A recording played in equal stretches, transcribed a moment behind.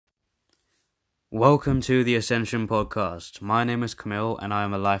Welcome to the Ascension Podcast. My name is Camille and I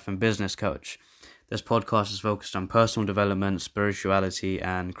am a life and business coach. This podcast is focused on personal development, spirituality,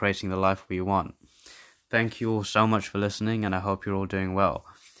 and creating the life we want. Thank you all so much for listening and I hope you're all doing well.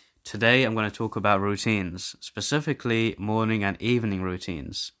 Today I'm going to talk about routines, specifically morning and evening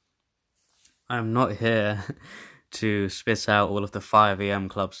routines. I'm not here to spit out all of the 5 a.m.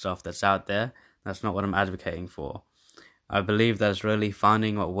 club stuff that's out there. That's not what I'm advocating for. I believe that's really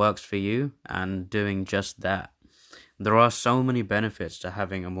finding what works for you and doing just that. There are so many benefits to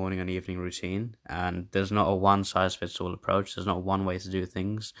having a morning and evening routine, and there's not a one-size-fits-all approach. There's not one way to do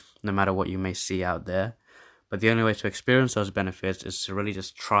things, no matter what you may see out there. But the only way to experience those benefits is to really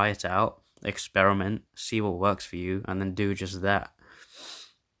just try it out, experiment, see what works for you, and then do just that.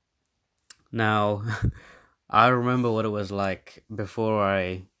 Now, I remember what it was like before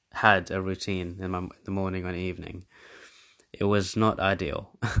I had a routine in the morning and evening. It was not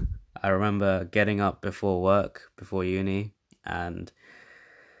ideal. I remember getting up before work, before uni, and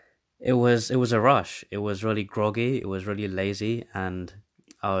it was a rush. It was really groggy, it was really lazy, and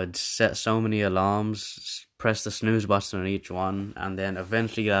I would set so many alarms, press the snooze button on each one, and then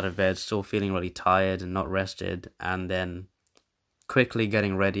eventually get out of bed still feeling really tired and not rested, and then quickly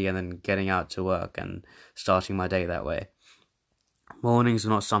getting ready and then getting out to work and starting my day that way. Mornings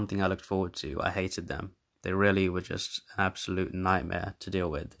were not something I looked forward to. I hated them. They really were just an absolute nightmare to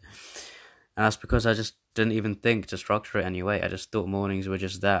deal with. And that's because I just didn't even think to structure it anyway. I just thought mornings were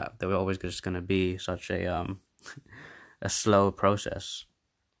just that. They were always just going to be such a slow process.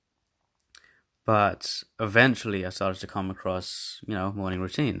 But eventually I started to come across, morning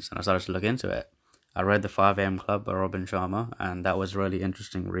routines, and I started to look into it. I read The 5 a.m. Club by Robin Sharma, and that was a really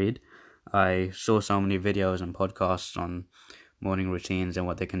interesting read. I saw so many videos and podcasts on morning routines and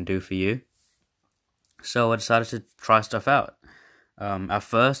what they can do for you. So I decided to try stuff out. At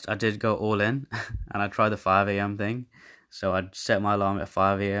first, I did go all in, and I tried the 5 a.m. thing. So I'd set my alarm at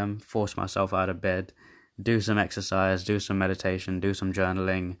 5 a.m., force myself out of bed, do some exercise, do some meditation, do some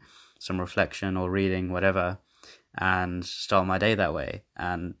journaling, some reflection or reading, whatever, and start my day that way.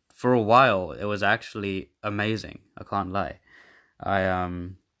 And for a while, it was actually amazing. I can't lie.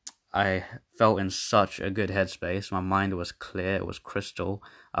 I felt in such a good headspace. My mind was clear. It was crystal.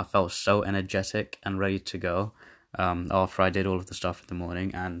 I felt so energetic and ready to go after I did all of the stuff in the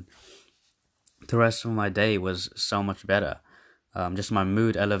morning. And the rest of my day was so much better. Just my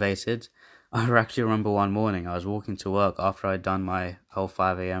mood elevated. I actually remember one morning I was walking to work after I'd done my whole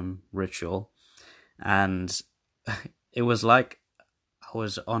 5 a.m. ritual. And it was like I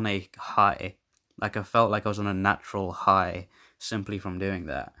was on a high. Like I felt like I was on a natural high simply from doing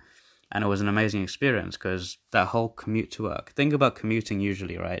that. And it was an amazing experience because that whole commute to work. Think about commuting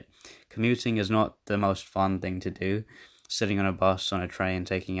usually, right? Commuting is not the most fun thing to do. Sitting on a bus, on a train,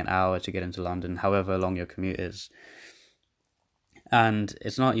 taking an hour to get into London, however long your commute is. And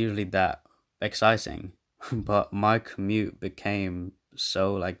it's not usually that exciting. But my commute became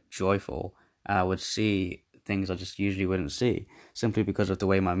so joyful. And I would see things I just usually wouldn't see. Simply because of the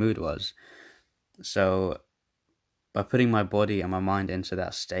way my mood was. So by putting my body and my mind into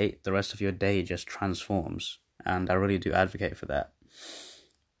that state, the rest of your day just transforms. And I really do advocate for that.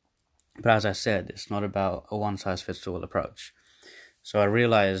 But as I said, it's not about a one-size-fits-all approach. So I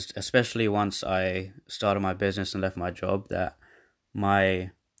realized, especially once I started my business and left my job, that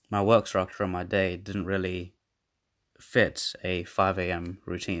my work structure and my day didn't really fit a 5 a.m.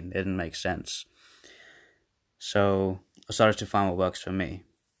 routine. It didn't make sense. So I started to find what works for me.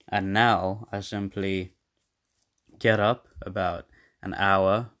 And now I simply get up about an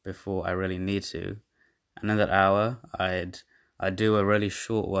hour before I really need to, and in that hour I'd do a really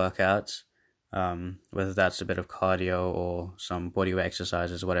short workout, whether that's a bit of cardio or some bodyweight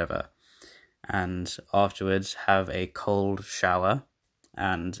exercises, whatever, and afterwards have a cold shower.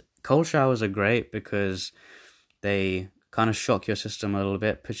 And cold showers are great because they kind of shock your system a little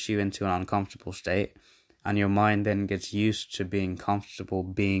bit, push you into an uncomfortable state, and your mind then gets used to being comfortable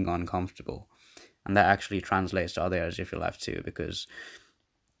being uncomfortable. And that actually translates to other areas of your life too, because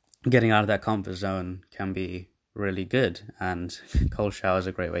getting out of that comfort zone can be really good, and cold shower is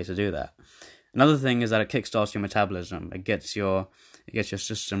a great way to do that. Another thing is that it kickstarts your metabolism. It gets your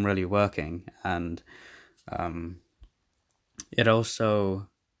system really working, and it also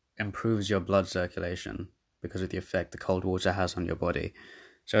improves your blood circulation because of the effect the cold water has on your body.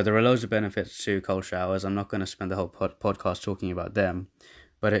 So there are loads of benefits to cold showers. I'm not going to spend the whole podcast talking about them,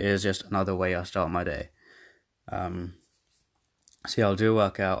 but it is just another way I start my day. So I'll do a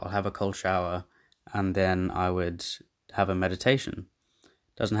workout, I'll have a cold shower, and then I would have a meditation.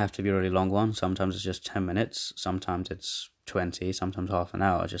 Doesn't have to be a really long one. Sometimes it's just 10 minutes, sometimes it's 20, sometimes half an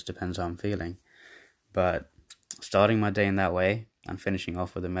hour. It just depends how I'm feeling. But starting my day in that way and finishing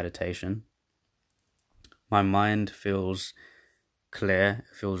off with a meditation, my mind feels clear,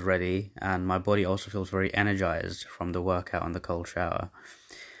 it feels ready, and my body also feels very energized from the workout and the cold shower.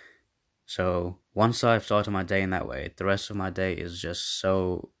 So once I've started my day in that way, the rest of my day is just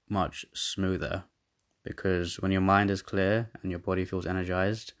so much smoother, because when your mind is clear and your body feels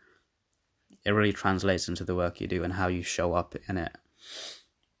energized, it really translates into the work you do and how you show up in it.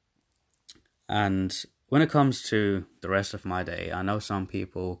 And when it comes to the rest of my day, I know some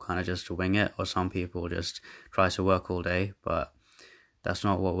people kind of just wing it, or some people just try to work all day, but that's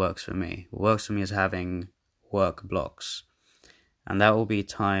not what works for me. What works for me is having work blocks, and that will be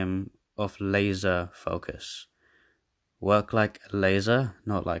time of laser focus. Work like a laser,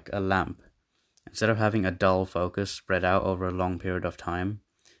 not like a lamp. Instead of having a dull focus spread out over a long period of time,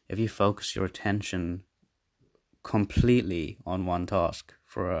 if you focus your attention completely on one task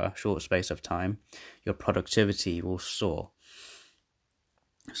for a short space of time, your productivity will soar.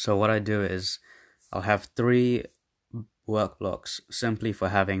 So what I do is I'll have 3 work blocks simply for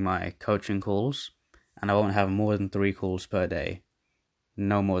having my coaching calls, and I won't have more than 3 calls per day.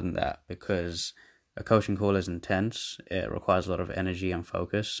 No more than that, because a coaching call is intense. It requires a lot of energy and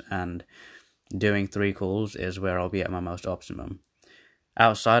focus, and doing 3 calls is where I'll be at my most optimum.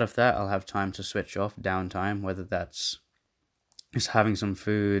 Outside of that, I'll have time to switch off, downtime, whether that's just having some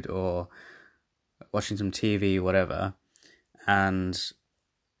food or watching some TV, whatever, and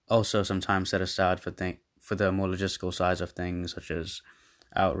also some time set aside for the more logistical sides of things, such as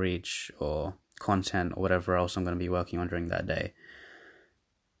outreach or content or whatever else I'm going to be working on during that day.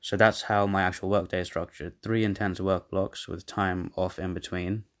 So that's how my actual workday is structured. 3 intense work blocks with time off in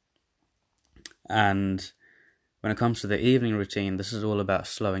between. And when it comes to the evening routine, this is all about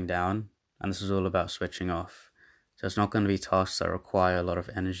slowing down, and this is all about switching off. So it's not going to be tasks that require a lot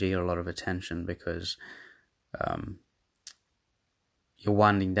of energy or a lot of attention, because you're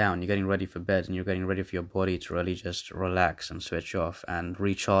winding down, you're getting ready for bed, and you're getting ready for your body to really just relax and switch off and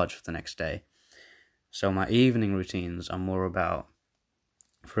recharge for the next day. So my evening routines are more about,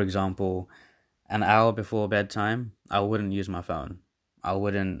 for example, an hour before bedtime, I wouldn't use my phone. I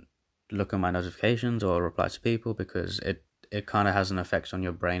wouldn't look at my notifications or reply to people, because it kind of has an effect on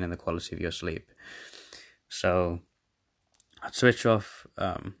your brain and the quality of your sleep. So I'd switch off,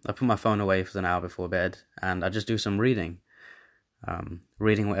 I put my phone away for an hour before bed, and I just do some reading.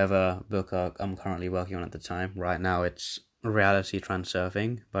 Reading whatever book I'm currently working on at the time. Right now it's Reality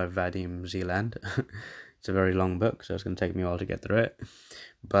Transurfing by Vadim Zeland. It's a very long book, so it's going to take me a while to get through it.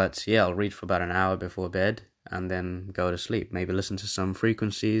 But yeah, I'll read for about an hour before bed and then go to sleep. Maybe listen to some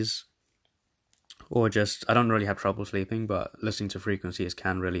frequencies, or just, I don't really have trouble sleeping, but listening to frequencies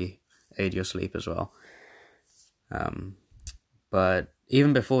can really aid your sleep as well. But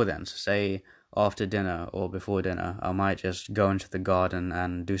even before then, so say after dinner or before dinner, I might just go into the garden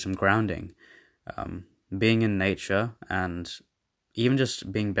and do some grounding. Being in nature and even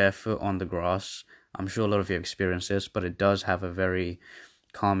just being barefoot on the grass, I'm sure a lot of you experience this, but it does have a very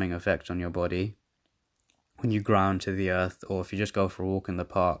calming effect on your body. When you ground to the earth, or if you just go for a walk in the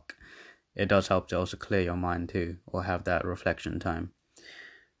park, it does help to also clear your mind too, or have that reflection time.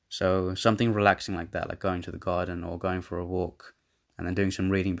 So something relaxing like that, like going to the garden or going for a walk, and then doing some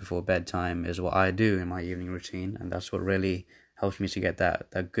reading before bedtime is what I do in my evening routine, and that's what really helps me to get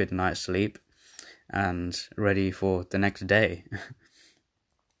that good night's sleep and ready for the next day.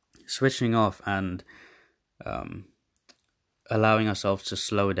 Switching off and allowing ourselves to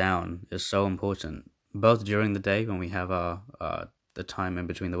slow down is so important, both during the day when we have the time in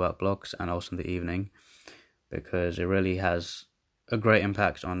between the work blocks, and also in the evening, because it really has a great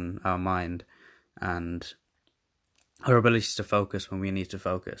impact on our mind and our ability to focus when we need to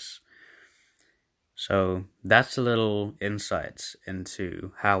focus. So that's a little insight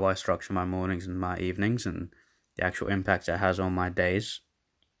into how I structure my mornings and my evenings, and the actual impact it has on my days.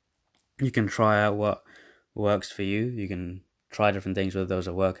 You can try out what works for you. You can try different things, whether those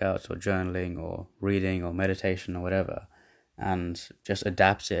are workouts or journaling or reading or meditation or whatever, and just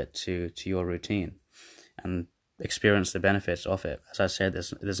adapt it to your routine and experience the benefits of it. As I said,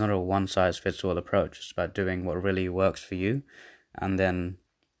 there's not a one-size-fits-all approach. It's about doing what really works for you, and then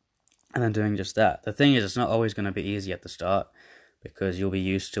doing just that. The thing is, it's not always going to be easy at the start, because you'll be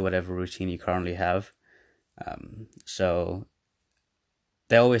used to whatever routine you currently have. So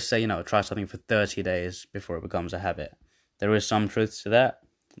they always say, try something for 30 days before it becomes a habit. There is some truth to that,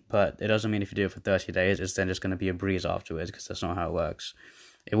 but it doesn't mean if you do it for 30 days, it's then just going to be a breeze afterwards, because that's not how it works.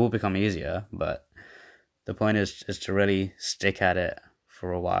 It will become easier, but the point is to really stick at it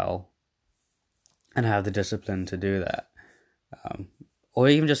for a while and have the discipline to do that. or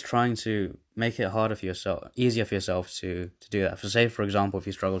even just trying to make it harder for yourself, easier for yourself to do that. Say, for example, if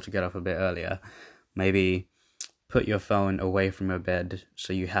you struggle to get up a bit earlier, maybe put your phone away from your bed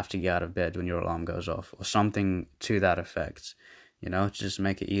so you have to get out of bed when your alarm goes off, or something to that effect, to just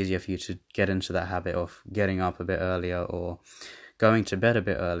make it easier for you to get into that habit of getting up a bit earlier or going to bed a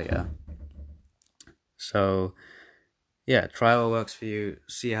bit earlier. So yeah, try what works for you,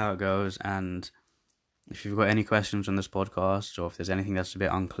 see how it goes, and if you've got any questions on this podcast, or if there's anything that's a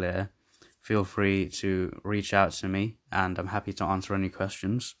bit unclear, feel free to reach out to me, and I'm happy to answer any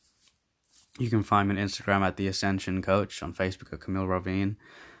questions. You can find me on Instagram at The Ascension Coach, on Facebook at Camille Ravine,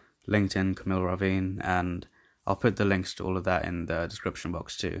 LinkedIn Camille Ravine, and I'll put the links to all of that in the description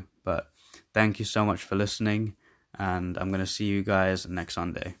box too. But thank you so much for listening, and I'm going to see you guys next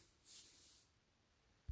Sunday.